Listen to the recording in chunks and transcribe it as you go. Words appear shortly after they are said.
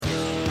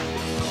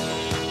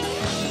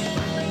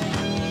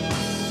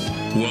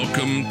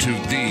Welcome to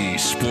the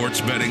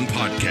Sports Betting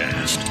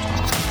Podcast,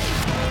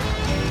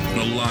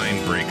 The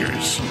Line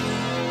Breakers.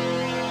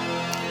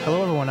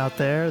 Hello, everyone out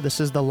there. This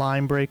is the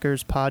Line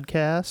Breakers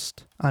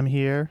Podcast. I'm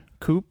here,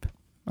 Coop.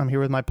 I'm here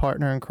with my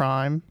partner in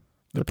crime,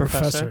 the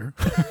Professor.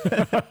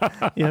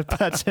 Yep,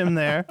 that's him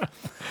there.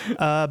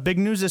 Big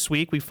news this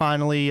week. We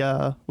finally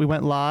we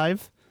went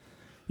live.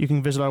 You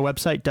can visit our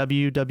website,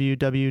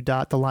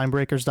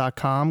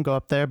 www.thelinebreakers.com. Go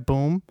up there,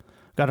 boom.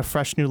 Got a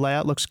fresh new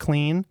layout, looks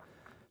clean.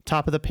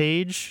 Top of the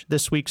page,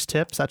 this week's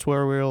tips. That's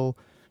where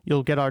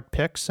you'll get our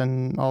picks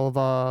and all of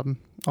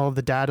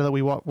the data that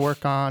we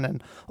work on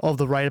and all of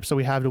the write-ups that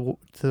we have to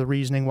the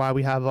reasoning why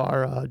we have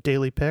our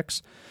daily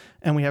picks.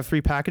 And we have 3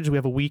 packages. We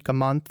have a week, a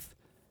month,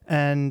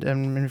 and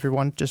if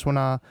you just want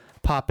to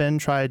pop in,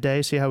 try a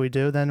day, see how we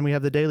do, then we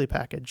have the daily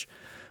package.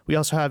 We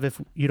also have if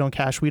you don't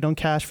cash, we don't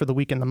cash for the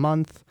week and the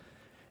month.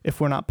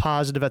 If we're not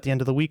positive at the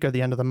end of the week or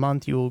the end of the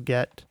month, you will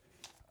get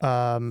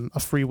a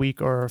free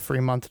week or a free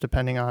month,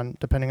 depending on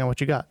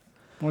what you got.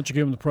 Why don't you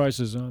give them the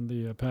prices on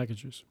the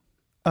packages?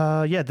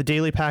 The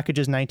daily package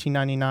is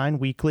 $19.99,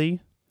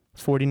 weekly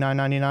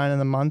 $49.99,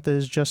 and the month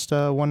is just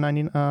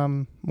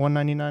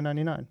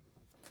 $199.99.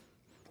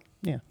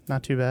 Yeah,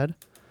 not too bad.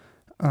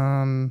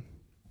 But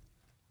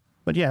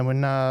yeah,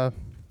 when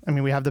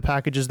we have the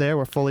packages there.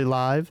 We're fully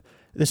live.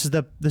 This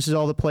is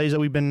all the plays that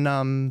we've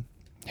been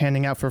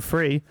handing out for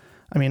free.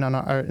 On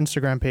our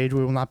Instagram page,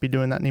 we will not be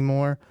doing that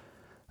anymore.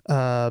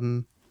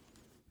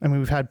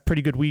 We've had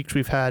pretty good weeks.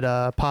 We've had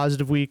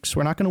positive weeks.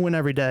 We're not going to win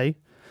every day,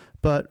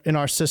 but in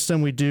our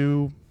system, we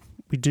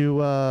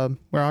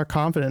are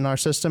confident in our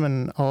system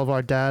and all of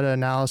our data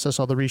analysis,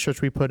 all the research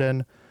we put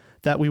in,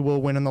 that we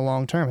will win in the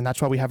long term. And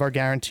that's why we have our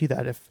guarantee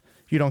that if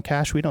you don't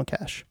cash, we don't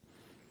cash.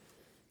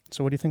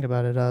 So what do you think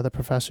about it, the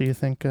Professor? You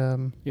think...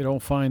 You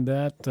don't find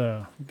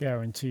that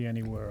guarantee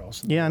anywhere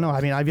else? Yeah, no.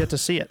 I've yet to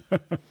see it.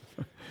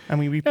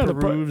 We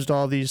perused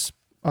all these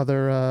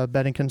other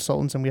betting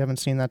consultants, and we haven't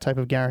seen that type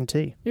of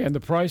guarantee. Yeah, and the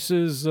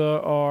prices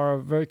are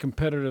very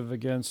competitive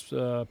against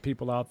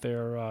people out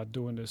there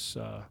doing this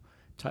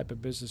type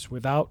of business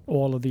without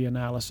all of the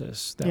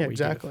analysis that we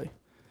exactly. give.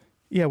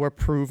 Yeah, we're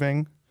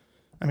proving.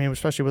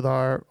 Especially with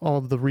all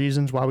of the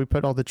reasons why we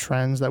put all the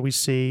trends that we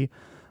see,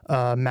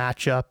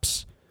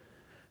 matchups,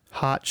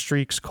 hot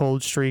streaks,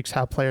 cold streaks,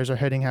 how players are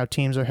hitting, how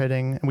teams are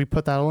hitting, and we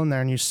put that all in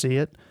there, and you see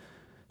it.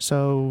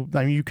 So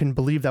you can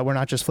believe that we're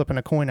not just flipping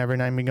a coin every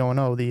night and be going,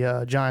 oh,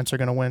 the Giants are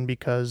going to win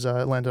because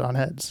it landed on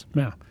heads.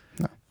 Yeah.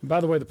 No. By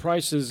the way, the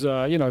prices,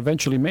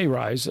 eventually may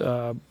rise,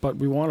 but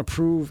we want to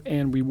prove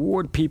and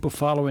reward people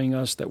following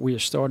us that we are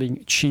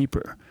starting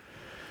cheaper.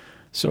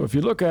 So if you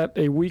look at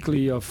a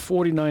weekly of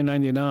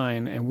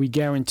 $49.99 and we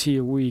guarantee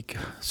a week,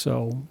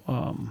 so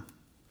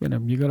you're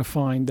going to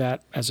find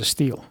that as a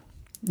steal.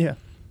 Yeah.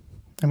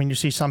 You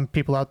see some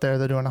people out there,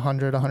 they're doing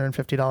 $100,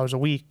 $150 a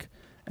week,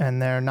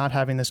 and they're not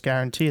having this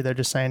guarantee. They're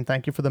just saying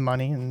thank you for the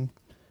money, and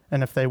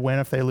if they win,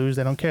 if they lose,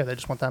 they don't care. They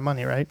just want that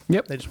money, right?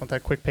 Yep. They just want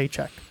that quick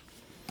paycheck.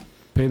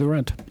 Pay the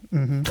rent.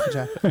 Mm-hmm,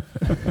 exactly.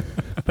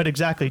 But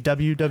exactly,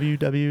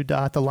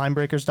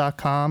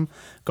 www.thelinebreakers.com.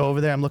 Go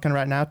over there. I'm looking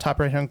right now, top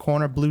right-hand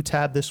corner, blue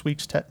tab, this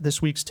week's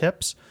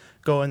tips.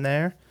 Go in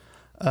there.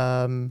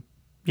 And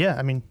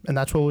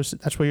that's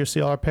where you'll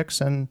see all our picks.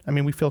 And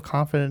we feel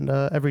confident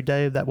every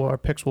day that our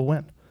picks will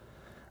win.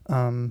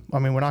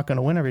 We're not going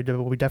to win every day,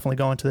 but we definitely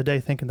go into the day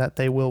thinking that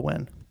they will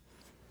win.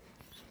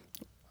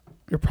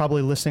 You're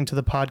probably listening to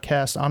the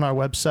podcast on our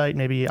website,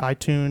 maybe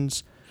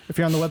iTunes. If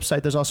you're on the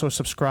website, there's also a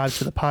subscribe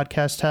to the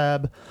podcast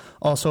tab.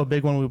 Also a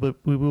big one,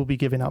 we will be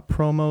giving out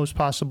promos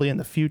possibly in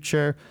the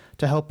future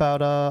to help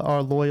out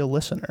our loyal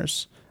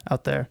listeners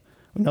out there.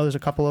 We know there's a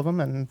couple of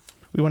them, and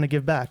we want to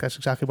give back. That's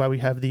exactly why we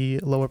have the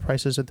lower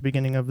prices at the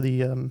beginning of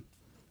the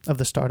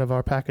start of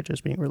our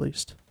packages being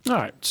released. All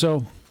right,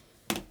 so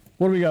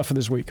what do we got for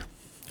this week?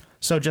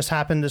 So just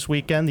happened this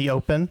weekend, the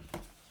Open.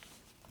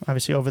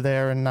 Obviously over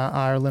there in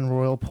Ireland,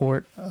 Royal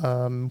Port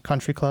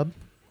Country Club.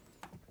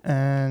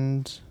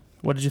 And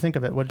what did you think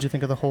of it? What did you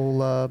think of the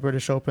whole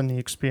British Open, the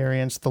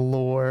experience, the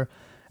lore,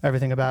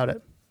 everything about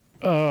it?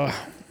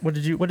 What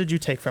did you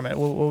take from it?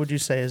 What would you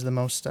say is the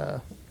most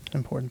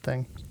important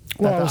thing?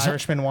 Well, the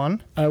Irishman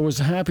won? I was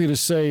happy to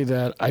say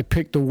that I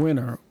picked the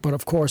winner, but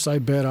of course I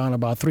bet on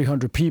about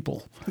 300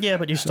 people. Yeah,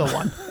 but you still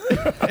won.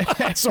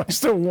 So I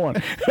still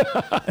won.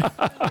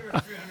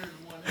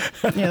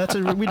 Yeah,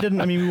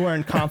 we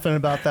weren't confident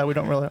about that. We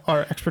don't really,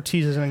 our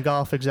expertise isn't in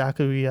golf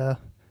exactly. We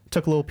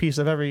took a little piece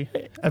of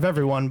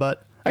everyone,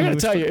 but I got to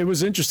tell you, it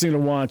was interesting to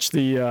watch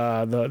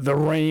the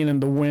rain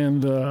and the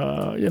wind.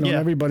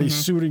 Everybody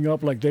suiting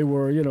up like they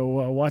were,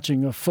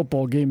 watching a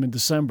football game in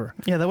December.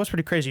 Yeah, that was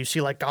pretty crazy. You see,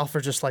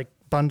 golfers just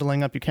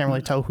bundling up. You can't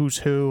really tell who's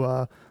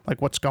who,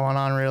 what's going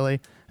on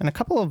really. And a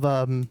couple of,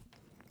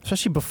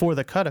 especially before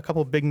the cut, a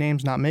couple of big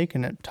names not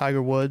making it.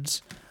 Tiger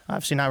Woods,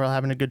 obviously not really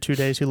having a good 2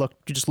 days. He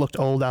just looked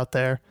old out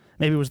there.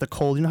 Maybe it was the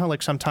cold. You know how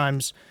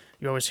sometimes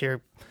you always hear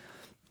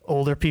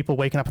older people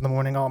waking up in the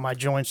morning, oh, my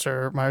joints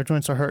are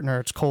hurting, or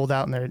it's cold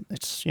out, and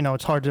it's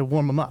hard to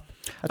warm them up.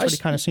 That's what he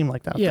kind of seemed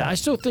like that. Yeah, I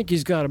still think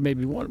he's got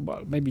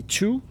maybe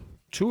two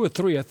 2 or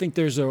 3. I think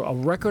there's a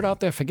record out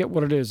there. I forget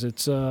what it is.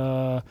 It's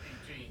 18.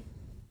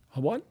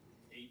 What?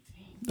 18.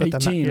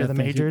 18. The I think.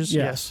 majors.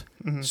 Yes.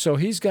 Mm-hmm. So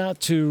he's got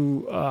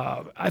to.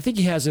 I think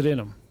he has it in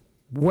him.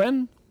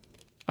 When?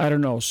 I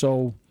don't know.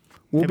 So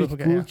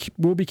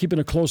we'll be keeping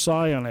a close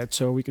eye on it,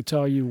 so we could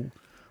tell you,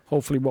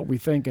 hopefully, what we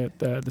think at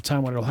the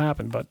time when it'll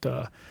happen. But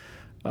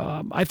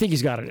I think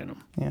he's got it in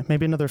him. Yeah,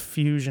 maybe another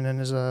fusion in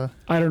his. I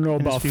don't know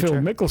about Phil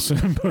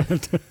Mickelson, but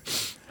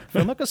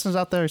Phil Mickelson's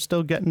out there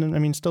still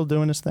still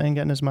doing his thing,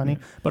 getting his money.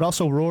 But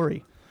also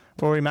Rory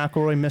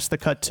McIlroy missed the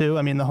cut too.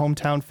 I mean, the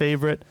hometown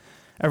favorite.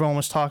 Everyone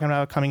was talking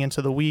about coming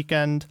into the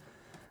weekend.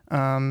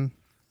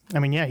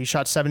 He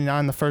shot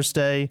 79 the first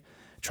day.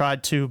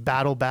 Tried to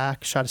battle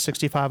back, shot a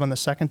 65 on the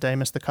second day,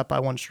 missed the cut by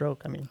 1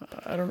 stroke. I mean,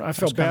 I don't know. I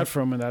felt bad for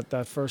him in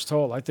that first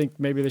hole. I think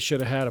maybe they should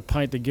have had a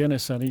pint of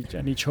Guinness on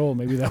each hole.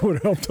 Maybe that would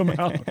have helped him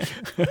out.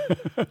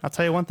 I'll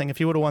tell you one thing: if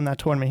he would have won that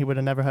tournament, he would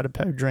have never had a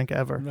drink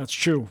ever. That's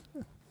true.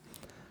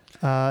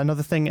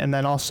 Another thing, and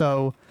then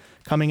also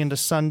coming into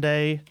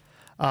Sunday,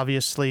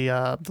 obviously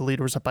the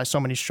leader was up by so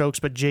many strokes,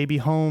 but JB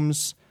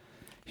Holmes.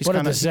 What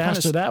a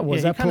disaster that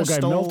was! That poor guy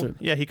melted.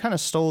 Yeah, he kind of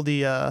stole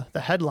the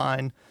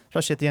headline.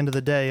 Especially at the end of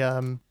the day,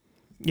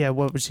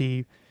 what was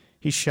he?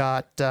 He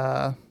shot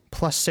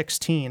plus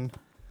 16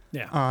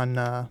 on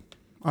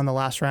the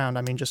last round.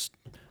 I mean, it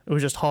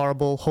was just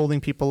horrible, holding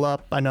people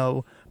up. I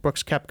know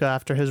Brooks Koepka,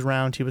 after his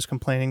round, he was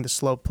complaining the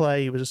slow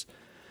play. He was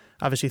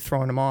obviously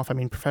throwing him off. I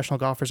mean, professional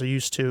golfers are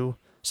used to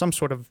some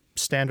sort of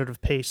standard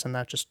of pace, and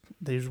they just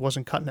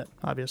wasn't cutting it,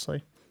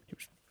 obviously.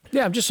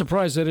 I'm just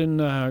surprised they didn't,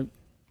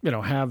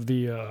 have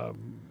the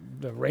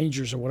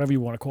Rangers or whatever you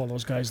want to call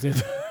those guys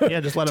did. Yeah,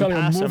 just let them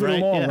pass move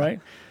it along, yeah. Right?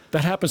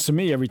 That happens to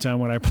me every time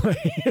when I play.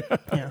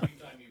 Yeah.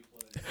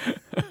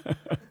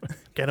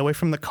 Get away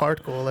from the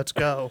cart goal. Let's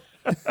go.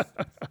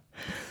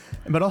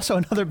 But also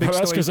another big story.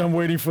 That's because I'm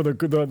waiting for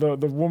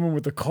the woman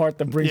with the cart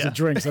that brings the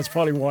drinks. That's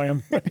probably why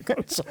I'm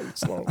going so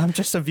slow. I'm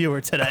just a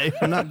viewer today.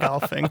 I'm not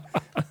golfing.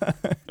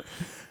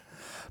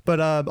 But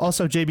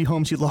also, JB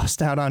Holmes, he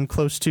lost out on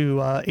close to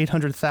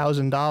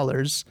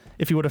 $800,000.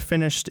 If he would have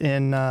finished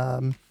in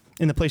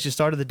the place he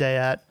started the day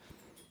at,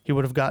 he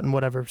would have gotten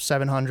whatever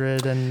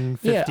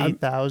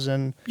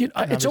 $750,000.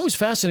 It's always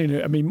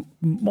fascinating. I mean,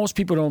 most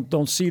people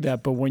don't see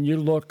that, but when you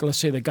look, let's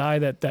say the guy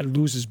that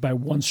loses by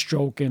 1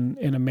 stroke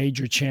in a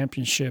major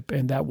championship,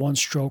 and that 1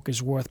 stroke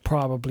is worth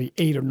probably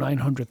 $800,000 or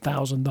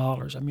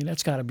 $900,000. I mean,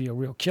 that's got to be a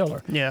real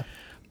killer. Yeah.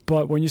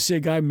 But when you see a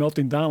guy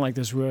melting down like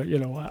this, where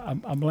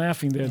I'm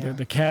laughing there. Yeah.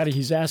 The caddy,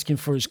 he's asking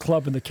for his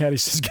club, and the caddy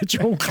says, "Get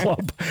your own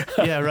club."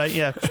 Yeah, right.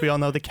 Yeah, because we all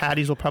know the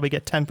caddies will probably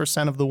get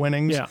 10% of the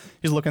winnings. Yeah.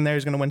 He's looking there.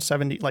 He's going to win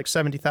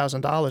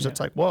 $70,000.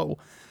 It's like, whoa,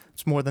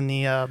 it's more than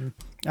the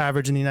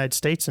average in the United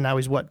States, and now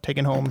he's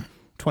taking home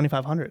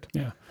 $2,500.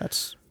 Yeah,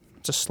 it's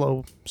a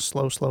slow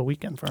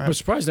weekend for him. I'm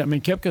surprised. I mean,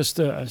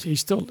 Koepka's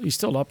he's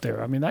still up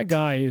there. I mean, that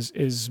guy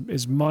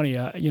is money.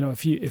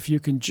 If you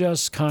can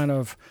just kind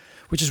of.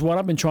 Which is what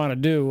I've been trying to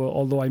do,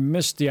 although I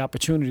missed the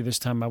opportunity this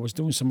time. I was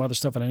doing some other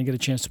stuff and I didn't get a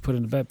chance to put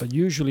in the bet. But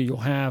usually you'll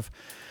have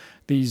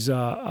these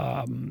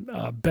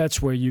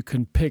bets where you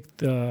can pick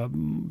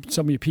some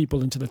of your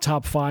people into the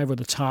top 5 or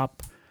the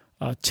top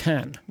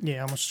 10.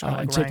 Yeah, almost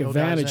and take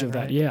advantage of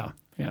that. Right? Yeah.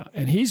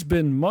 And he's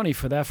been money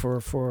for that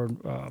for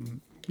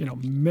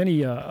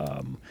many.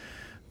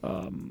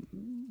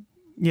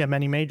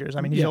 Many majors.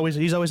 I mean, he's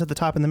always at the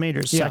top in the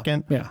majors.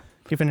 Second. Yeah.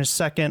 He finished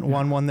second,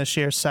 won one this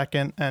year,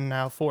 second, and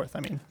now fourth.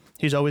 I mean.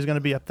 He's always going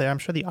to be up there. I'm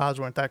sure the odds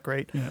weren't that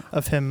great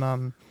of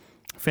him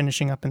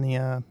finishing up in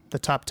the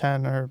top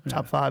 10 or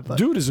top 5. But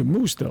dude is a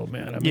moose, though,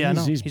 man. I mean,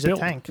 he's a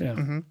tank. Yeah,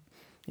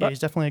 he's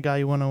definitely a guy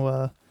you want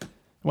to.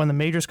 When the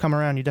majors come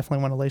around, you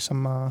definitely want to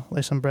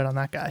lay some bread on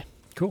that guy.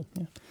 Cool.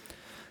 Yeah.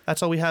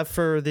 That's all we have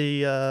for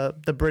the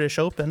British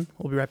Open.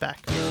 We'll be right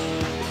back.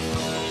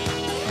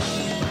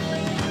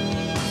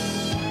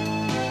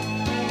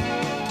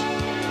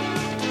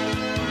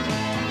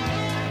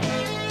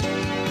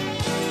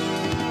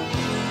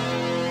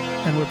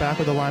 And we're back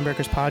with the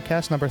Linebreakers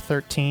podcast, number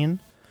 13.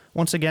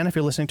 Once again, if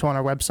you're listening to on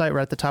our website, we're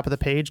at the top of the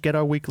page. Get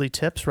our weekly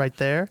tips right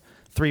there.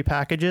 3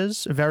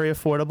 packages, very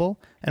affordable.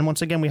 And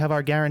once again, we have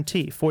our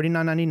guarantee,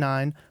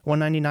 $49.99,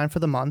 $199 for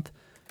the month.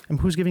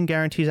 And who's giving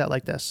guarantees out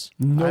like this?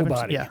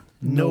 Nobody.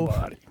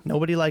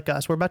 Nobody like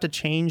us. We're about to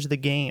change the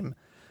game.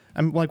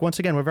 Once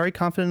again, we're very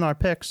confident in our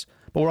picks,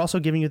 but we're also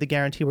giving you the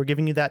guarantee. We're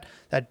giving you that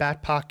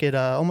back pocket,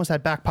 almost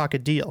that back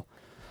pocket deal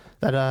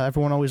that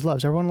everyone always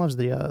loves. Everyone loves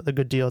the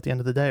good deal at the end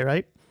of the day,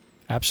 right?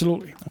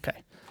 Absolutely.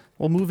 Okay.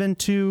 We'll move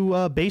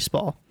into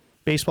baseball.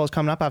 Baseball's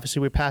coming up. Obviously,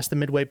 we're past the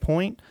midway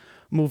point.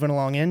 Moving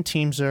along in.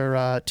 Teams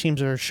are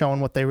showing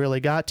what they really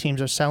got.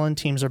 Teams are selling.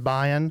 Teams are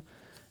buying.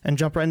 And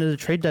jump right into the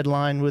trade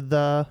deadline with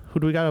who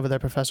do we got over there,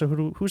 Professor?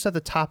 Who's at the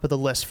top of the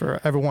list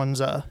for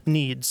everyone's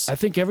needs? I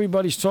think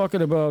everybody's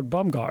talking about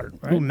Bumgarner,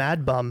 right? Ooh,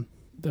 Mad Bum.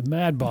 The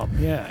Mad Bum,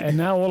 yeah. And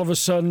now all of a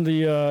sudden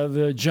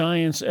the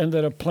Giants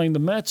ended up playing the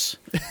Mets.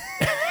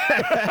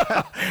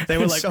 They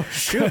were like, "Oh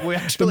shoot, we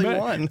actually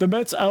won." The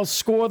Mets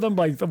outscore them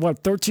by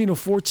 13 or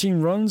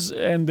 14 runs,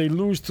 and they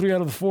lose 3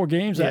 out of the 4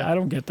 games. Yeah. I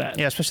don't get that.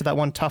 Yeah, especially that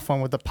one tough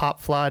one with the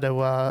pop fly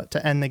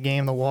to end the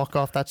game, the walk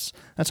off. That's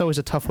always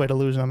a tough way to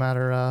lose, no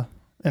matter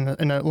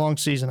in a long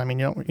season. I mean,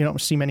 you don't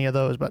see many of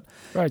those, but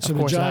right. So of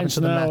the course Giants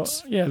it happens now, to the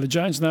Mets. yeah, the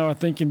Giants now are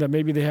thinking that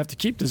maybe they have to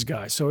keep this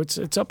guy. So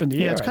it's up in the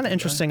air. Yeah, it's kind of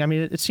interesting. Right? I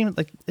mean, it seemed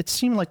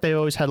like they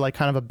always had like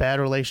kind of a bad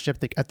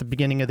relationship at the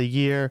beginning of the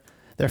year.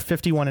 They're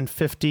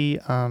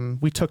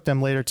 51-50. We took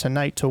them later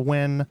tonight to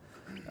win,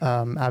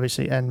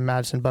 obviously, and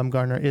Madison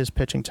Bumgarner is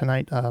pitching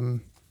tonight,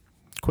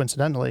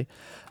 coincidentally.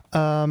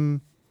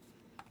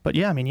 But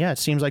yeah, I mean, it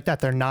seems like that.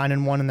 They're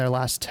 9-1 in their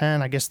last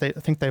 10. I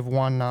think they've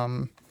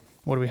won.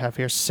 What do we have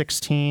here?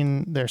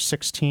 16. They're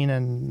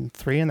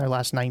 16-3 in their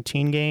last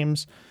 19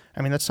 games.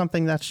 I mean, that's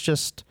something that's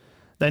just.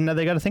 They got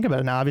to think about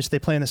it now. Obviously, they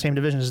play in the same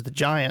division as the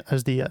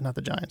Dodgers,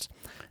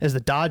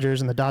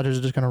 and the Dodgers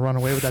are just going to run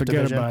away with that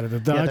division. Forget about it. The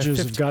Dodgers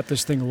have got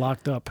this thing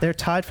locked up. They're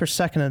tied for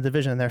second in the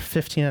division, and they're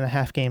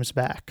 15.5 games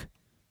back.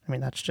 I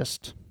mean, that's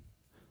just.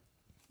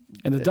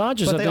 And the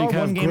Dodgers, I think,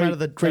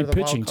 have great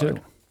pitching too.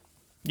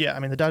 Yeah, I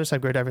mean, the Dodgers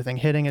have great everything.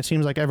 Hitting, it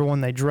seems like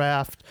everyone they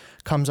draft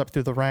comes up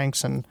through the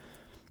ranks and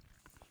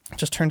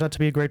just turns out to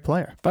be a great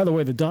player. By the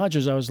way, the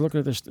Dodgers, I was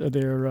looking at their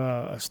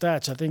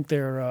stats. I think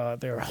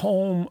their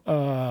home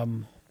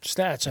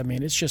stats, I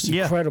mean, it's just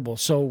incredible.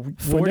 So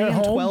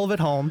 40-12 at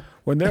home.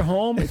 When they're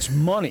home, it's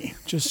money.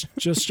 Just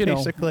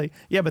basically.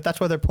 Yeah, but that's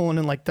why they're pulling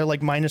in they're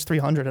like minus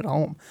 300 at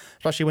home,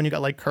 especially when you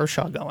got like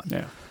Kershaw going.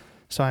 Yeah.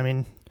 So I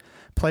mean,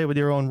 play with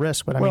your own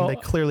risk, but I mean, they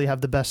clearly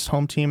have the best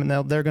home team, and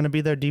they're going to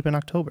be there deep in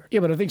October. Yeah,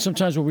 but I think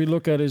sometimes what we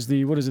look at is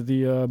the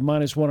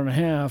minus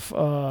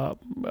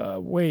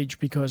 1.5 wage,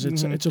 because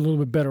it's a little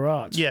bit better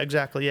odds. Yeah,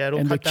 exactly. Yeah,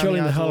 and they're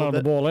killing the hell out of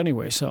the ball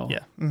anyway. So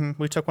yeah,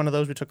 we took one of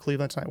those. We took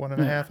Cleveland tonight 1.5.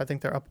 Yeah. I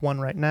think they're up 1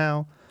 right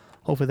now.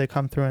 Hopefully they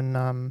come through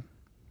and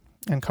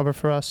cover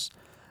for us.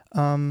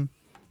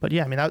 But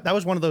yeah, I mean that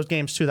was one of those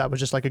games too. That was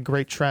just like a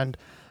great trend.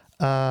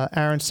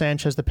 Aaron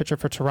Sanchez, the pitcher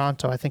for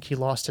Toronto, I think he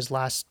lost his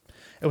last.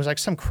 It was like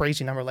some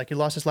crazy number. Like he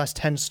lost his last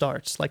 10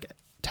 starts, like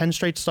 10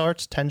 straight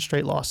starts, 10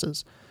 straight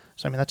losses.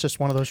 So, I mean, that's just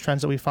one of those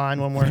trends that we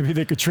find when we're. Maybe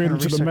they could trade him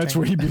to the Mets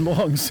where he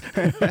belongs.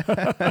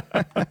 I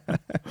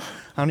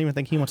don't even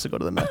think he wants to go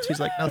to the Mets. He's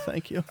like, no,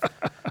 thank you.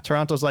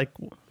 Toronto's like,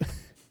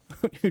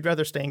 you'd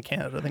rather stay in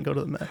Canada than go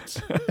to the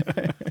Mets.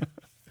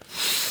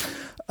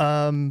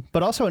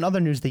 But also in other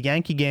news, the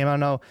Yankee game, I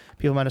don't know,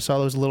 people might have saw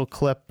there was a little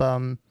clip. I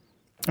mean,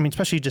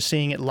 especially just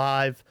seeing it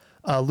live.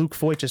 Luke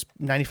Voigt just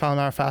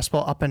 95-mile-an-hour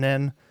fastball up and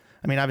in.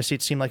 I mean, obviously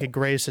it seemed like it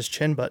grazed his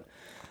chin, but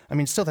I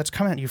mean, still, that's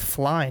coming at you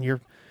flying. You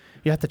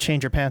have to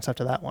change your pants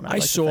after that one. I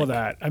saw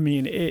that. I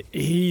mean,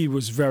 he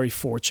was very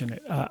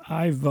fortunate.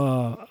 I've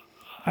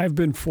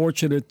been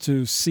fortunate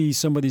to see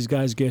some of these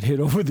guys get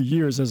hit over the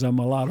years as I'm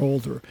a lot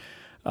older.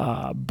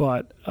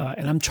 But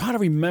I'm trying to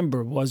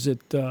remember, was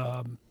it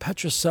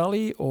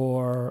Petrocelli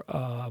or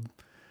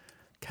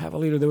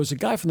Cavallino? There was a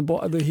guy from the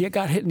ball. He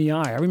got hit in the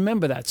eye. I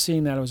remember that,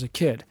 seeing that as a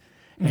kid.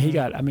 And he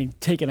got,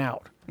 taken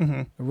out.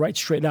 Right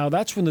straight. Now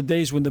that's when the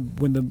days when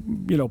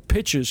the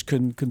pitchers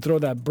can throw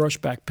that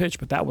brushback pitch,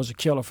 but that was a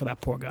killer for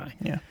that poor guy.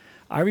 Yeah,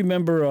 I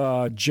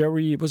remember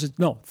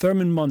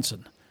Thurman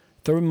Munson.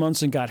 Thurman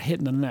Munson got hit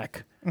in the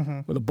neck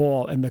with a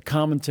ball, and the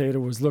commentator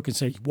was looking,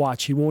 saying,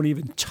 "Watch, he won't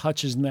even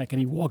touch his neck,"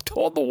 and he walked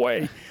all the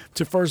way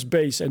to first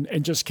base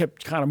and just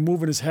kept kind of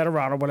moving his head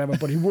around or whatever,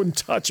 but he wouldn't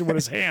touch it with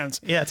his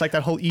hands. Yeah, it's like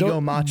that whole ego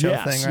macho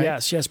thing,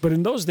 right? Yes. But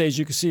in those days,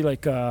 you could see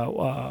like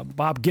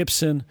Bob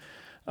Gibson.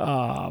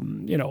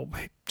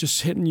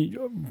 Just hitting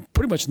you,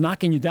 pretty much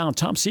knocking you down.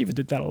 Tom Seaver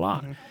did that a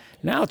lot.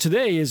 Now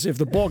today is if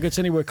the ball gets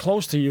anywhere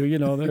close to you,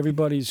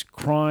 everybo's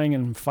crying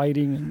and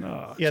fighting. And,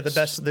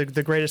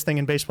 the greatest thing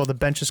in baseball, the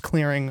bench is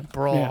clearing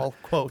brawl,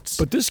 quotes.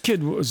 But this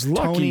kid was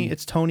lucky.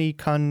 It's Tony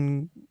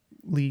Congliero.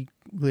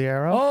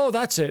 Oh,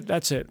 that's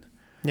it.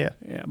 Yeah.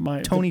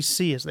 Tony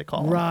C, as they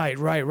call him.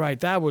 Right.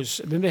 That was.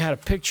 Then they had a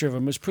picture of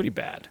him. It was pretty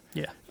bad.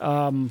 Yeah.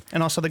 And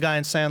also the guy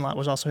in Sandlot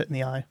was also hit in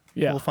the eye.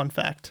 Yeah. A little fun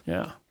fact.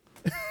 Yeah.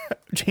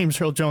 James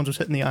Earl Jones was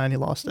hit in the eye and he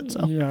lost it.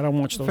 So yeah, I don't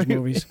watch those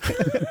movies.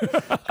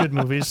 Good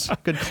movies,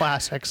 good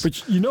classics.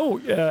 But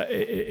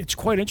it's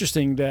quite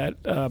interesting that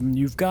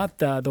you've got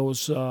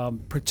those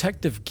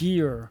protective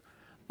gear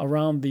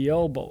around the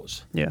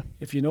elbows. Yeah.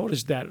 If you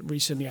noticed that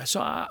recently, I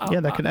saw.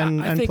 That could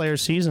end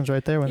players' seasons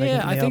right there.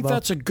 I think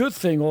that's a good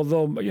thing.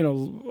 Although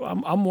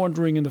I'm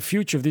wondering in the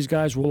future if these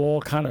guys will all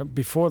kind of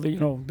before they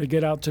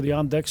get out to the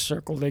on deck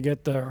circle, they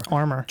get their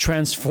armor,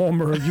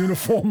 transformer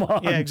uniform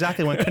on. Yeah,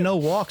 exactly. When Cano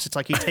walks, it's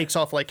like he takes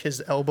off like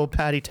his elbow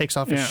pad, he takes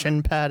off his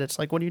shin pad. It's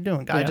like, what are you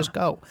doing, guy? Just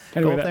go.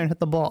 Anyway, go up there and hit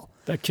the ball.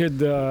 That kid,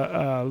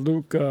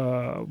 Luke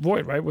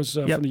Voigt, right, was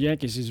from the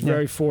Yankees. He's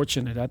very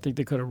fortunate. I think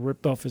they could have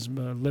ripped off his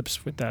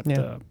lips with that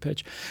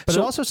pitch. But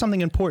there's also something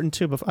important,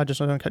 too. I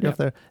just want to cut you off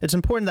there. It's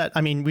important that,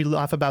 I mean, we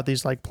laugh about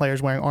these like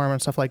players wearing armor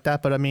and stuff like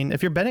that. But, I mean,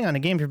 if you're betting on a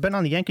game, if you're betting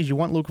on the Yankees, you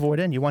want Luke Voigt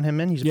in. You want him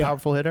in. He's a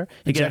powerful hitter.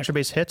 You get extra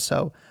base hits.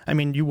 So, I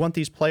mean, you want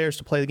these players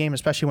to play the game,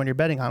 especially when you're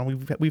betting on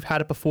them. We've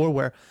had it before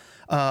where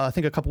I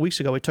think a couple weeks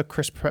ago we took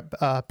Chris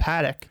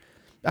Paddock.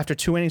 After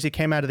 2 innings, he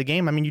came out of the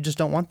game. I mean, you just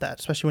don't want that,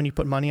 especially when you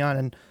put money on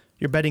and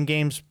you're betting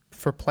games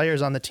for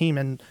players on the team,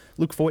 and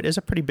Luke Voigt is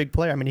a pretty big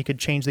player. I mean, he could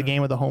change the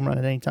game with a home run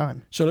at any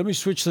time. So let me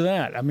switch to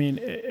that. I mean,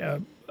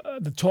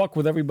 the talk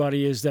with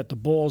everybody is that the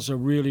balls are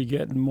really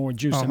getting more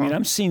juice. I mean,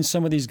 I'm seeing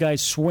some of these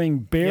guys swing,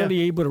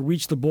 barely able to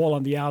reach the ball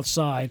on the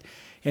outside,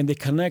 and they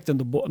connect, and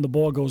the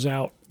ball goes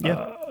out.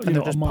 And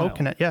they're just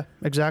poking it. Yeah,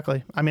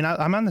 exactly. I mean,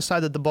 I'm on the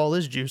side that the ball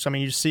is juice. I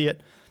mean, you see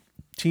it.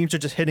 Teams are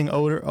just hitting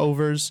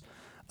overs.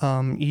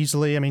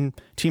 Easily. I mean,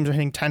 teams are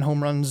hitting 10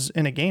 home runs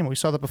in a game. We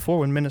saw that before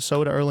when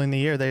Minnesota early in the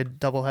year, they had a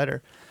doubleheader.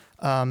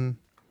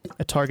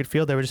 At Target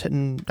Field, they were just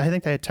hitting, I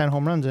think they had 10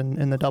 home runs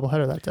in the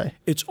doubleheader that day.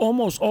 It's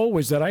almost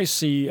always that I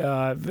see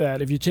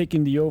that if you're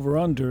taking the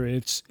over-under,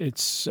 it's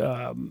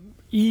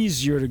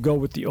easier to go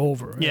with the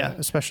over. Yeah,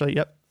 especially,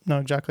 no,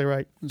 exactly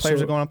right.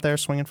 Players are going up there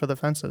swinging for the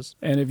fences.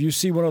 And if you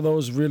see one of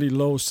those really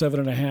low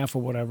 7.5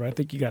 or whatever, I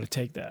think you got to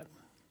take that.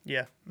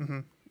 Yeah,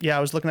 Yeah, I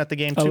was looking at the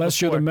game, too.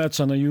 Unless you're the Mets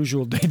on the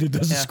usual day that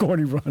doesn't score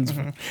any runs.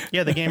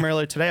 Yeah, the game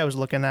earlier today, I was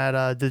looking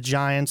at the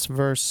Giants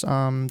versus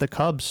the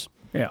Cubs.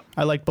 Yeah.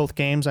 I like both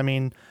games. I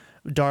mean,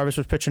 Darvish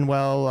was pitching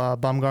well.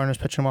 Bumgarner's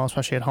pitching well,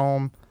 especially at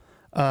home.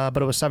 But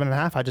it was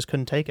 7.5. I just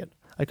couldn't take it.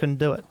 I couldn't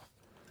do it.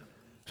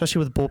 Especially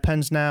with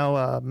bullpens now.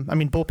 I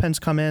mean, bullpens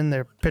come in,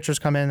 their pitchers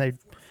come in.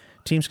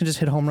 Teams can just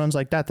hit home runs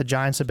like that. The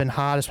Giants have been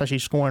hot, especially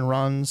scoring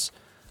runs.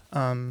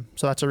 So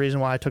that's the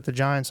reason why I took the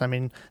Giants. I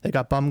mean, they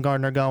got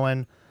Bumgarner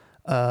going.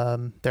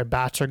 Their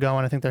bats are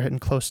going. I think they're hitting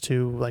close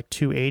to like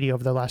 280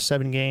 over the last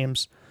 7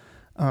 games.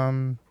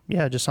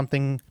 Just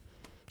something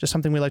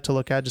we like to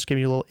look at. Just give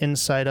you a little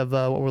insight of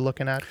what we're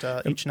looking at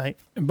each night.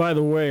 And by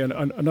the way,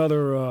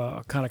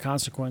 another kind of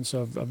consequence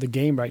of the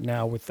game right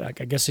now, with I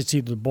guess it's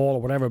either the ball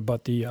or whatever,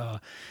 but the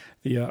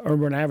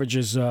urban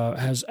averages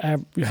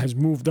has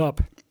moved up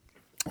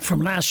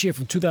from last year,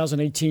 from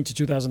 2018 to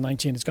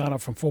 2019. It's gone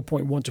up from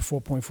 4.1 to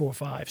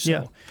 4.45.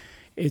 So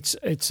it's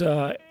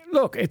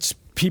look, it's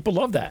people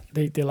love that.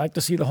 They like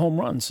to see the home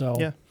run.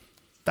 So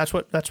that's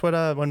what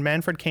when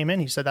Manfred came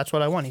in, he said that's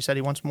what I want. He said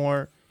he wants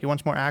more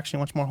action, he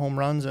wants more home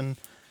runs, and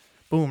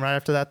boom, right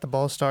after that the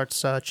ball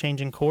starts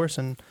changing course,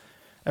 and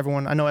I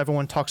know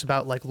everyone talks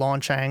about like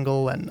launch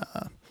angle and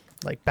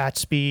like bat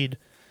speed.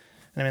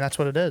 And I mean, that's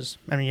what it is.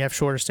 I mean, you have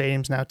shorter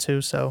stadiums now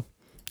too, so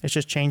it's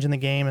just changing the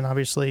game, and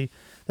obviously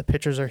the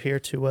pitchers are here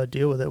to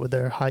deal with it with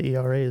their high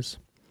ERAs.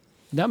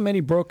 Not many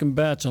broken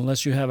bats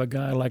unless you have a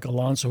guy like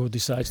Alonso who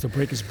decides to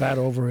break his bat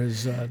over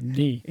his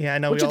knee. Yeah, I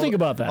know. What do you think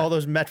about that? All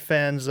those Met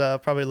fans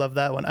probably love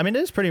that one. I mean,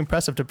 it is pretty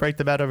impressive to break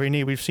the bat over your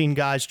knee. We've seen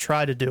guys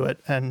try to do it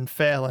and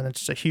fail, and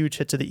it's a huge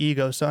hit to the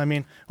ego. So, I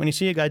mean, when you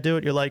see a guy do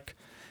it, you're like,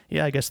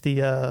 yeah, I guess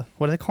the,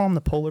 what do they call him,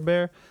 the polar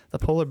bear? The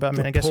polar bear. I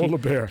mean, I guess he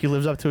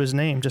lives up to his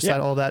name, just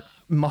all that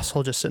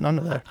muscle just sitting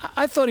under there.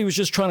 I thought he was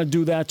just trying to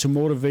do that to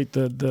motivate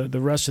the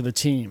rest of the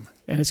team.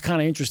 And it's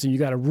kind of interesting. You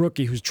got a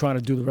rookie who's trying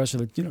to do the rest of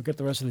the, get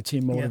the rest of the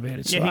team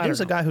motivated. Yeah, he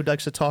is a guy who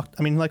likes to talk.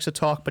 I mean, he likes to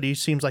talk, but he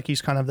seems like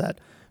he's kind of that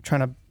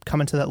trying to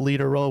come into that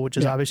leader role, which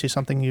is obviously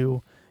something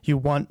you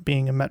want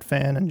being a Met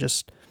fan, and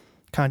just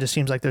kind of just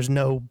seems like there's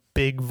no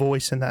big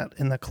voice in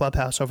the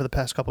clubhouse over the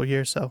past couple of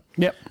years. So,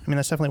 I mean,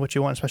 that's definitely what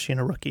you want, especially in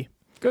a rookie.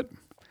 Good. All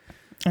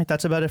right,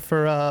 that's about it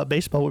for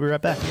baseball. We'll be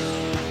right back.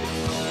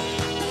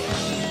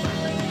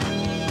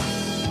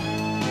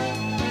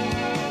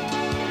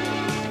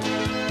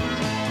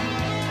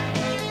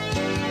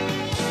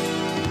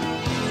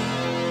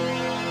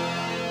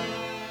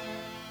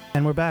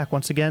 And we're back.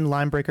 Once again,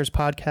 Linebreakers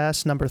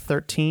Podcast number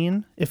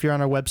 13. If you're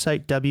on our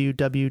website,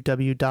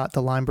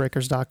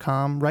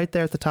 www.thelinebreakers.com, right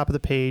there at the top of the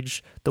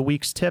page, the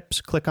week's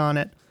tips, click on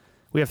it.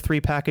 We have 3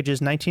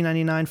 packages,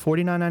 $19.99,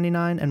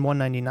 $49.99, and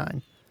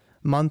 $199.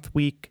 Month,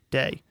 week,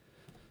 day.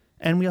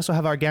 And we also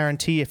have our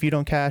guarantee. If you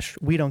don't cash,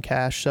 we don't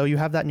cash. So you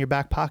have that in your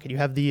back pocket. You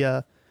have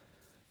the,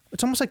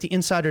 it's almost like the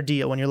insider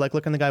deal. When you're like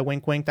looking at the guy,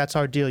 wink, wink, that's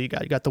our deal you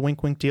got. You got the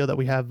wink, wink deal that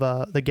we have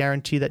the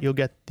guarantee that you'll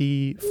get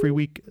the free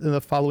week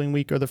the following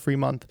week or the free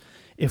month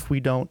if we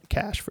don't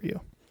cash for you.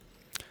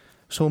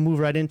 So we'll move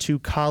right into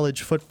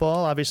college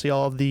football. Obviously,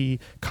 all of the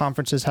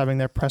conferences having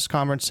their press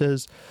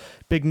conferences.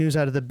 Big news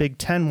out of the Big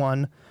Ten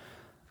one.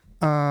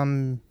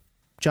 John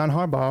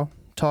Harbaugh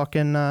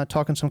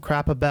talking some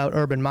crap about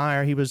Urban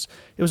Meyer. It was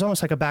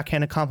almost like a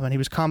backhanded compliment. He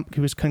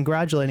was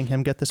congratulating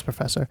him. Get this,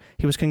 Professor.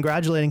 He was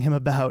congratulating him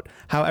about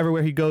how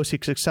everywhere he goes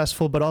he's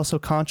successful, but also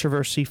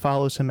controversy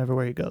follows him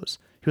everywhere he goes.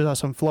 He was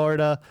also in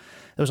Florida.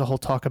 There was a whole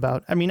talk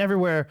about. I mean,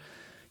 everywhere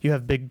you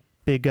have big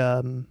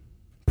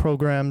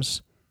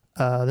programs.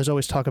 There's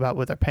always talk about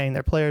whether they're paying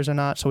their players or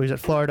not. So he's at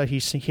Florida.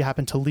 He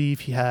happened to leave.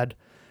 He had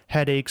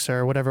headaches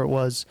or whatever it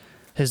was.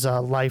 his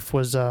life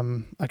was,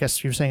 I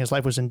guess you're saying his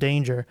life was in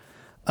danger.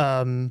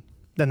 Then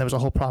there was a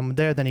whole problem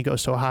there. Then he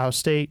goes to Ohio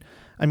State.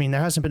 I mean,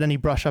 there hasn't been any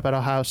brush up at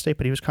Ohio State,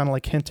 but he was kind of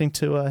like hinting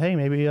to, hey,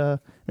 maybe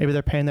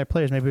they're paying their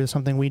players. Maybe there's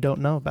something we don't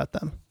know about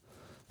them.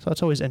 So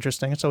it's always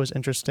interesting. It's always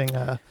interesting.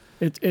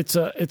 It's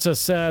a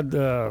sad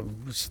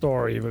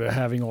story with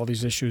having all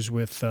these issues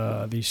with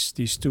these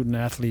student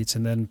athletes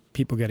and then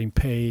people getting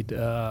paid.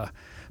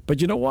 But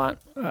you know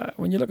what?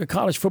 When you look at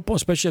college football,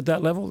 especially at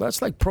that level,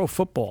 that's like pro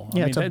football.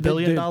 Yeah, it's a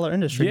billion-dollar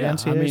industry. Yeah, the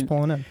NCAA is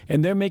pulling in.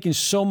 And they're making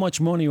so much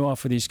money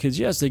off of these kids.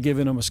 Yes, they're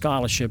giving them a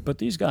scholarship, but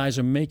these guys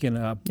are making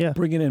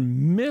bringing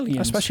in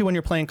millions. Especially when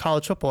you're playing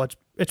college football,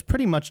 it's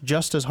pretty much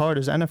just as hard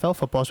as NFL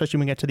football. Especially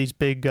when you get to these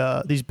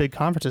big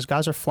conferences,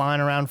 guys are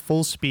flying around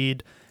full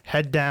speed,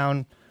 head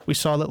down. We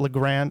saw that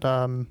LeGrant,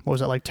 what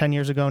was it, like 10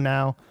 years ago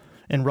now,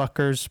 in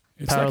Rutgers,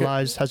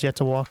 paralyzed, has yet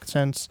to walk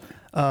since.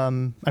 I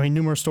mean,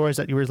 numerous stories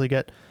that you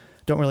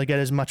don't really get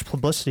as much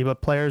publicity,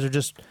 but players are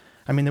just,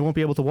 I mean, they won't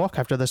be able to walk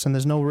after this, and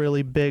there's no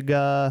really big,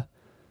 there's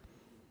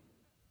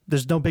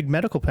no big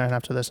medical plan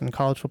after this in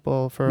college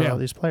football for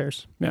these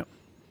players. Yeah.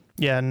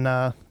 Yeah, and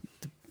I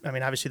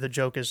mean, obviously the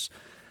joke is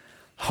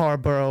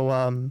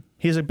Harborough,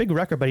 he has a big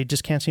record, but he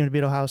just can't seem to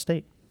beat Ohio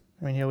State.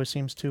 I mean, he always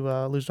seems to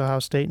lose to Ohio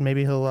State, and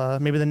maybe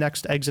maybe the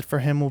next exit for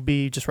him will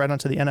be just right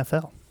onto the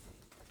NFL.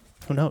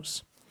 Who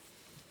knows?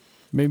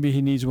 Maybe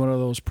he needs one of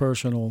those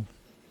personal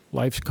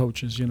life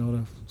coaches,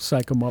 to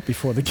psych him up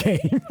before the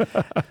game.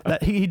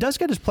 That he does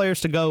get his players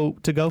to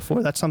go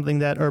for. That's something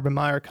that Urban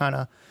Meyer kind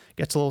of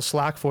gets a little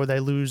slack for. They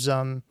lose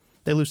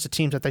to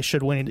teams that they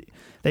should win.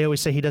 They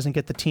always say he doesn't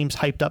get the teams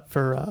hyped up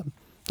for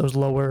those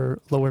lower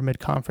mid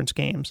conference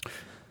games.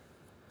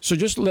 So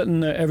just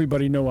letting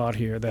everybody know out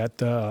here that,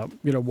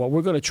 what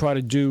we're going to try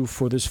to do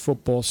for this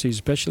football season,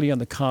 especially on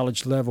the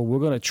college level,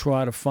 we're going to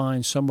try to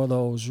find some of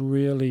those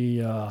really...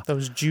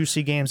 those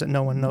juicy games that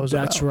no one knows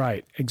about. That's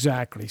right,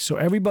 exactly. So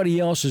everybody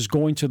else is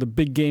going to the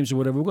big games or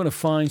whatever. We're going to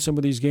find some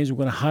of these games. We're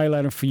going to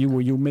highlight them for you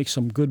where you'll make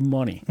some good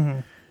money.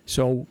 Mm-hmm.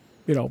 So,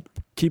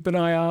 keep an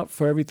eye out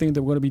for everything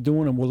that we're going to be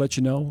doing, and we'll let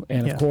you know.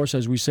 And, of course,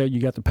 as we said,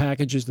 you got the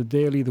packages, the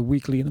daily, the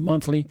weekly, and the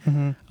monthly.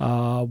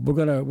 Mm-hmm.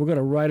 We're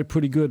gonna ride it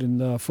pretty good in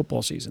the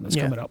football season that's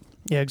coming up.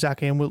 Yeah,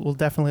 exactly. And we'll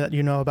definitely let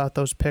you know about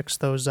those picks,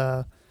 those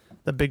the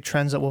big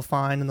trends that we'll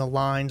find, and the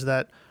lines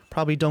that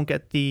probably don't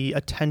get the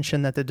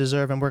attention that they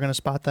deserve, and we're going to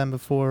spot them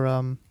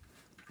before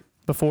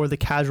the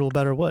casual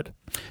better would.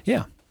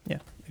 Yeah. Yeah,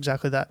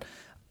 exactly that.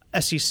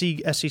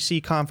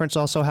 SEC conference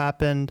also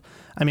happened.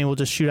 I mean, we'll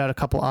just shoot out a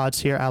couple odds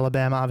here.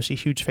 Alabama, obviously,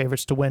 huge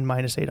favorites to win,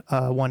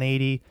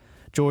 -180.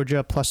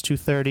 Georgia,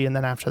 +230. And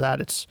then after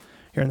that, it's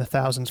here in the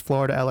thousands.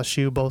 Florida,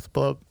 LSU, both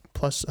below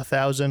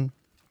 +1,000.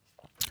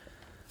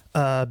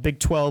 Big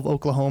 12,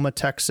 Oklahoma,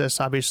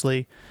 Texas,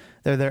 obviously,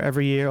 they're there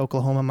every year.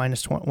 Oklahoma,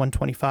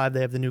 -125.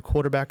 They have the new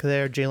quarterback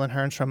there, Jalen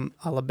Hurts from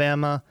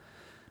Alabama.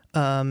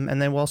 And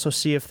then we'll also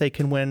see if they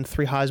can win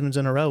 3 Heismans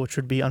in a row, which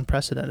would be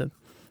unprecedented.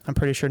 I'm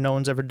pretty sure no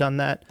one's ever done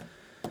that.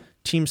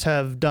 Teams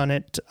have done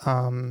it.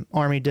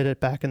 Army did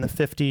it back in the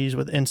 50s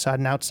with inside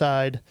and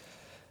outside,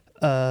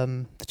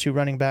 the 2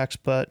 running backs.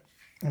 But,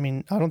 I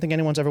mean, I don't think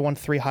anyone's ever won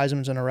 3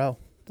 Heismans in a row,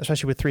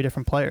 especially with 3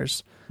 different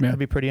players. Yeah. That'd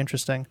be pretty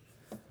interesting.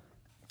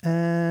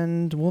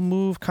 And we'll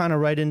move kind of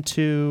right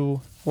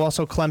into,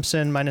 also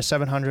Clemson,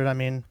 -700. I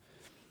mean,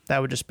 that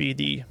would just be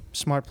the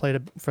smart play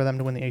for them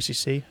to win the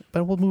ACC.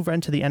 But we'll move right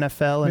into the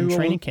NFL and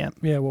training camp.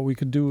 Yeah, what we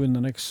could do in the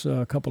next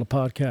couple of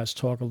podcasts,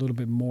 talk a little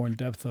bit more in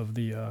depth of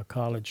the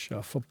college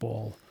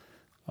football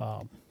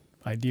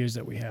ideas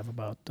that we have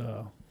about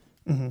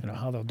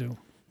how they'll do.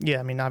 Yeah,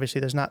 I mean, obviously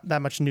there's not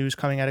that much news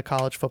coming out of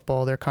college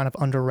football. They're kind of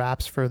under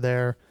wraps for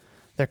their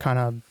kind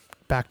of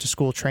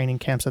back-to-school training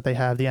camps that they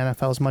have. The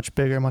NFL is much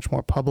bigger, much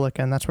more public,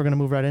 and that's what we're going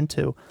to move right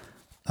into.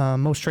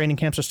 Most training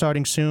camps are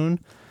starting soon.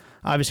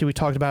 Obviously, we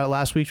talked about it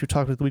last week. We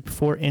talked about the week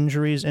before.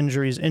 Injuries.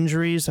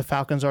 The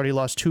Falcons already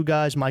lost 2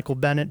 guys. Michael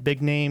Bennett,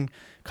 big name,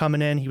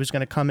 coming in. He was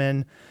going to come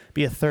in,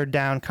 be a third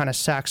down kind of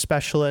sack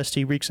specialist.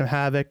 He wreaked some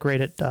havoc,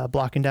 great at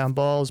blocking down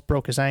balls,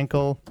 broke his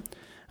ankle.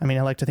 I mean,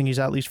 I like to think he's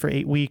out at least for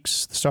 8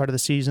 weeks, the start of the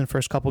season,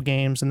 first couple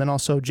games. And then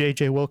also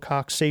J.J.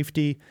 Wilcox,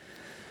 safety.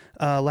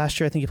 Last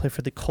year, I think he played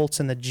for the Colts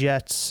and the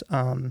Jets. He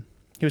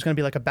was going to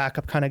be like a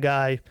backup kind of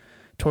guy.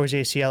 Towards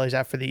ACL, he's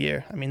out for the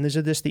year. I mean, these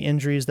are just the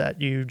injuries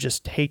that you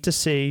just hate to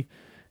see,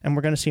 and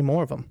we're going to see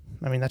more of them.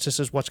 I mean, that's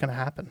just what's going to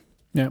happen.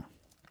 Yeah.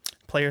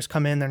 Players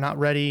come in, they're not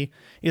ready.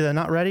 Either they're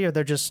not ready or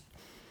they're just,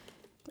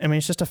 I mean,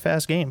 it's just a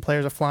fast game.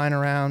 Players are flying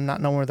around,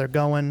 not knowing where they're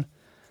going.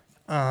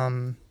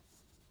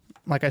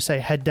 Like I say,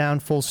 head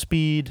down, full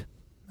speed.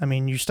 I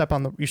mean, you step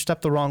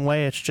the wrong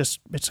way,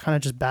 it's kind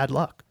of just bad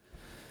luck.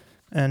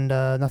 And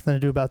nothing to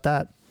do about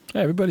that.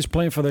 Yeah, everybody's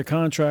playing for their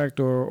contract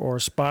or a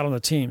spot on the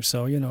team,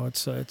 so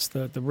it's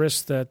the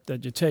risk that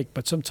you take.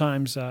 But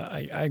sometimes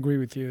I agree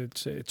with you.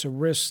 It's a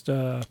risk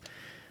that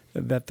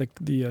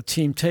the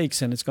team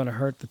takes, and it's going to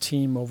hurt the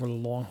team over the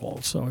long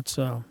haul. So it's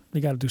you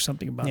got to do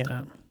something about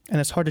that.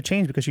 And it's hard to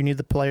change because you need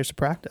the players to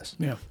practice.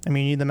 Yeah, I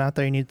mean, you need them out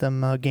there. You need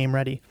them game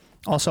ready.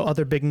 Also,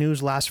 other big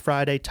news last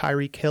Friday: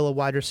 Tyreek Hill, a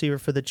wide receiver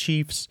for the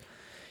Chiefs.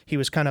 he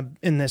was kind of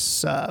in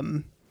this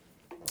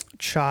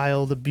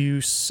child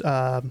abuse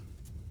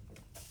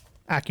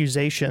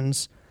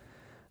accusations.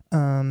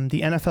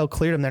 The NFL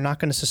cleared him. They're not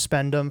going to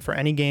suspend him for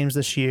any games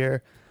this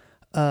year,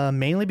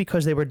 mainly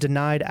because they were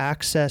denied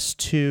access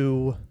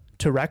to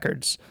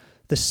records.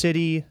 The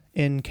city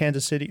in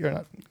Kansas City, or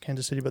not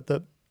Kansas City, but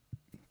the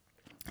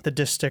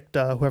district,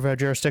 whoever had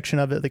jurisdiction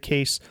of it, the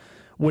case,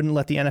 wouldn't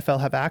let the NFL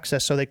have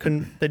access, so they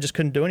just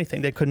couldn't do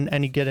anything. They couldn't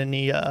get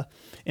any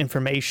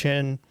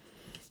information.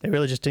 They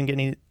really just didn't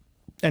get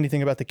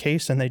anything about the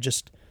case, and they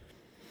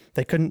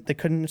couldn't.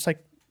 It's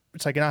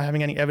like you're not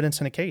having any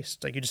evidence in a case.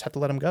 It's like you just have to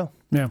let them go.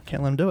 Yeah,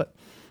 can't let them do it.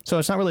 So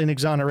it's not really an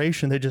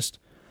exoneration. They just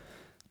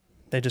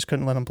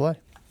couldn't let him play.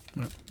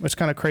 Yeah. It's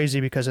kind of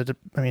crazy because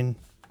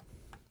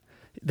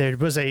there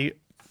was a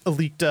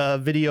leaked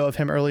video of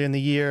him earlier in the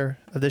year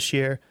of this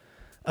year.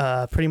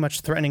 Pretty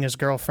much threatening his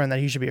girlfriend that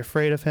he should be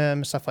afraid of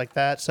him, stuff like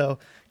that. So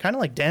kind of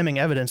like damning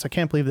evidence. I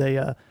can't believe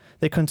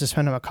they couldn't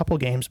suspend him a couple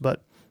games,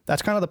 but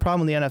that's kind of the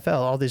problem with the NFL.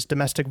 All these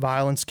domestic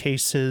violence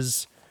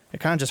cases, it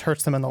kind of just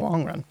hurts them in the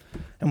long run.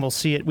 And we'll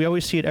see it. We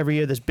always see it every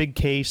year, this big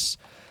case.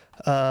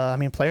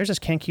 Players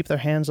just can't keep their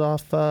hands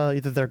off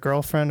either their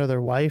girlfriend or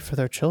their wife or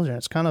their children.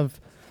 It's kind of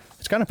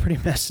pretty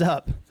messed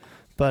up,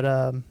 but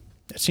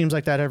it seems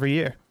like that every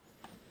year.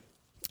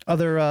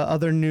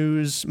 Other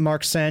news,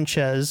 Mark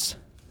Sanchez,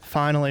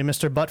 finally,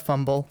 Mr. Butt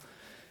Fumble,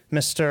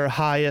 Mr.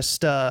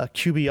 Highest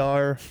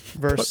QBR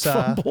versus...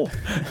 Butt fumble.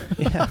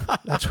 Yeah,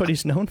 that's what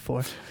he's known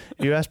for.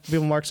 You ask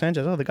people Mark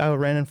Sanchez, the guy who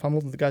ran and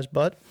fumbled the guy's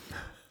butt.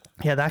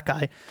 Yeah, that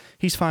guy.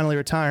 He's finally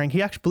retiring.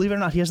 He actually, believe it or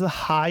not, he has the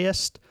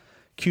highest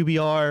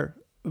QBR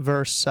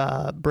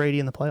versus Brady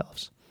in the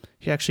playoffs.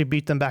 He actually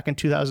beat them back in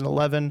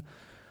 2011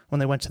 when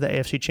they went to the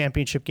AFC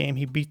Championship game.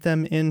 He beat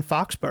them in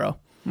Foxborough.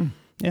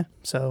 Yeah,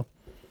 so,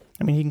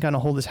 he can kind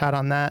of hold his hat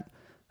on that.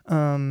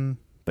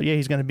 But yeah,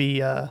 he's going to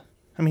be,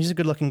 he's a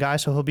good-looking guy,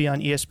 so he'll be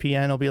on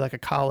ESPN. He'll be like a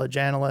college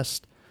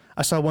analyst.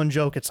 I saw one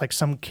joke. It's like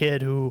some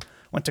kid who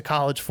went to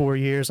college 4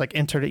 years,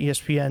 entered at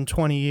ESPN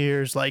 20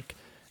 years,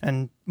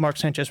 and Mark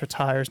Sanchez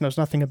retires, knows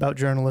nothing about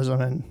journalism,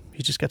 and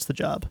he just gets the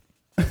job.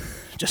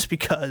 Just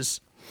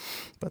because.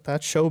 But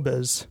that's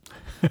showbiz.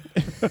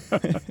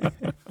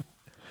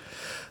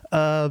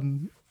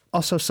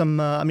 Also some,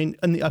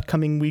 in the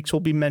upcoming weeks, we'll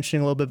be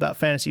mentioning a little bit about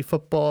fantasy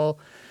football.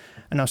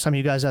 I know some of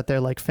you guys out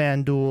there like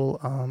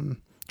FanDuel,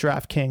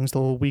 DraftKings, the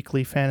little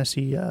weekly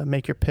fantasy,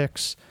 make your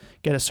picks,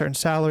 get a certain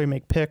salary,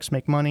 make picks,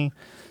 make money.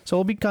 So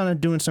we'll be kind of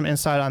doing some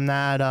insight on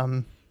that,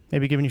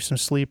 maybe giving you some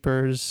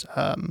sleepers,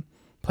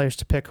 players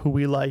to pick who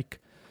we like,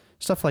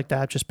 stuff like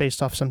that, just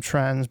based off some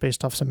trends,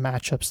 based off some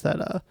matchups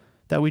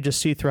that we just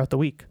see throughout the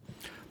week.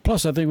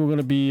 Plus, I think we're going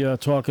to be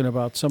talking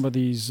about some of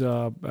these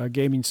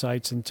gaming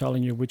sites and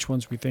telling you which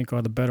ones we think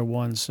are the better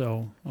ones.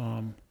 So...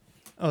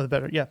 the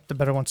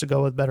better ones to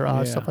go with, better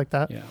odds, stuff like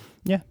that.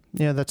 Yeah,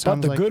 that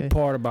sounds like. But the good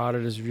part about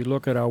it is if you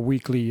look at our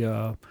weekly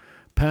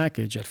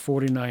package at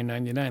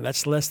 $49.99,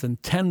 that's less than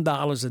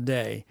 $10 a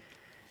day,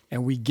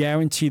 and we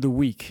guarantee the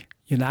week.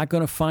 You're not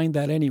going to find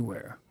that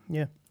anywhere.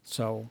 Yeah.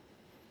 So,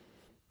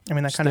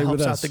 that kind of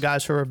helps out the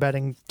guys who are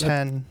betting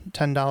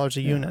 $10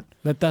 a unit.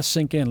 Let that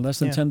sink in. Less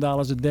than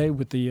 $10 a day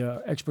with the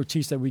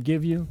expertise that we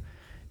give you.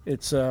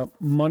 It's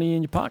money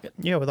in your pocket.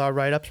 Yeah, with our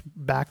write-ups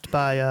backed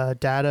by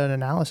data and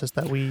analysis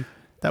that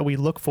we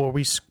look for.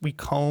 We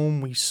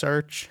comb, we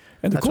search.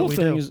 And the cool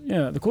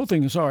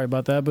thing is, sorry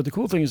about that, but the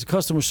cool thing is the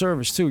customer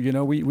service too.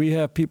 We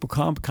have people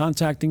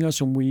contacting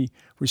us and we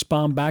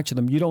respond back to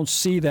them. You don't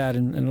see that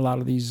in a lot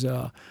of these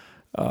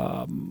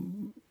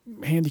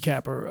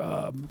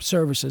handicapper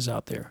services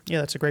out there. Yeah,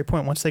 that's a great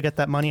point. Once they get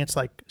that money, it's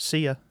like, see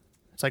ya.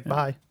 It's like,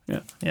 bye.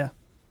 Yeah.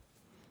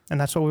 And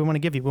that's what we want to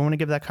give you. We want to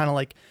give that kind of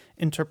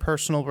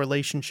interpersonal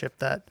relationship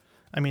that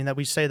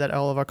we say that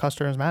all of our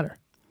customers matter.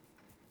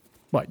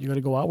 What, you got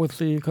to go out with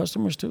the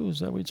customers too? Is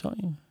that what you're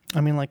telling?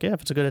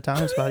 If it's a good at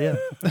times, about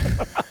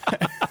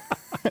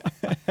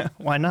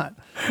why not?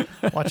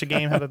 Watch a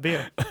game, have a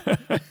beer.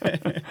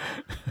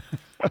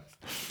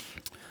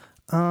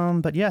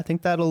 But yeah, I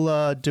think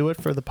that'll do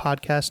it for the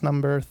podcast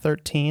number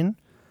 13.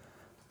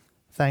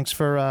 Thanks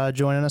for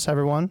joining us,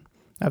 everyone.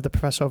 I have the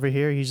professor over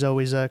here. He's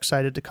always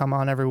excited to come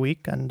on every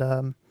week. And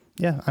I'm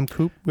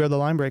Coop. We're the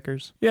Line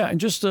Breakers. Yeah, and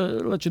just to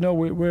let you know,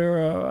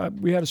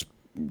 we had a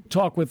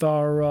talk with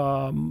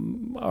our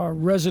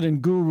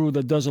resident guru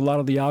that does a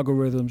lot of the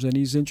algorithms, and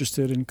he's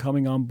interested in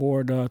coming on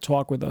board,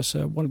 talk with us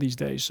one of these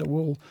days. So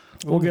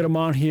we'll get him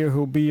on here.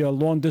 He'll be a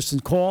long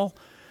distance call,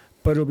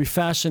 but it'll be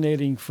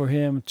fascinating for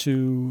him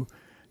to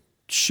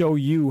show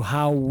you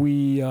how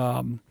we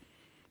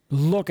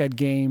look at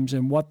games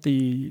and what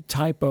the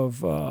type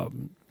of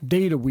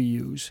data we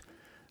use,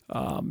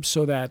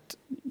 so that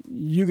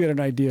you get an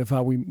idea of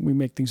how we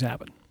make things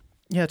happen.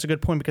 Yeah, it's a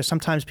good point because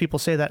sometimes people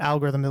say that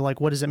algorithm, they're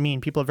like, what does it mean?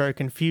 People are very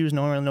confused.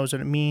 No one really knows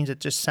what it means. It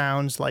just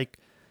sounds like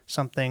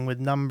something with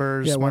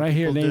numbers. Yeah, when I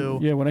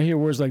hear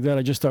words like that,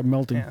 I just start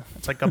melting. Yeah,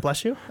 it's like, God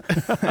bless you.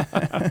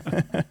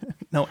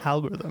 no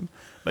algorithm.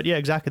 But yeah,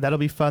 exactly. That'll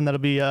be fun. That'll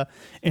be a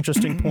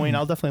interesting point.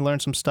 I'll definitely learn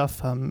some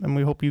stuff, and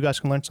we hope you guys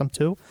can learn some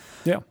too.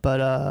 Yeah.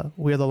 But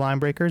we are the Line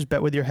Breakers.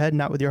 Bet with your head,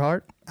 not with your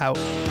heart. Out.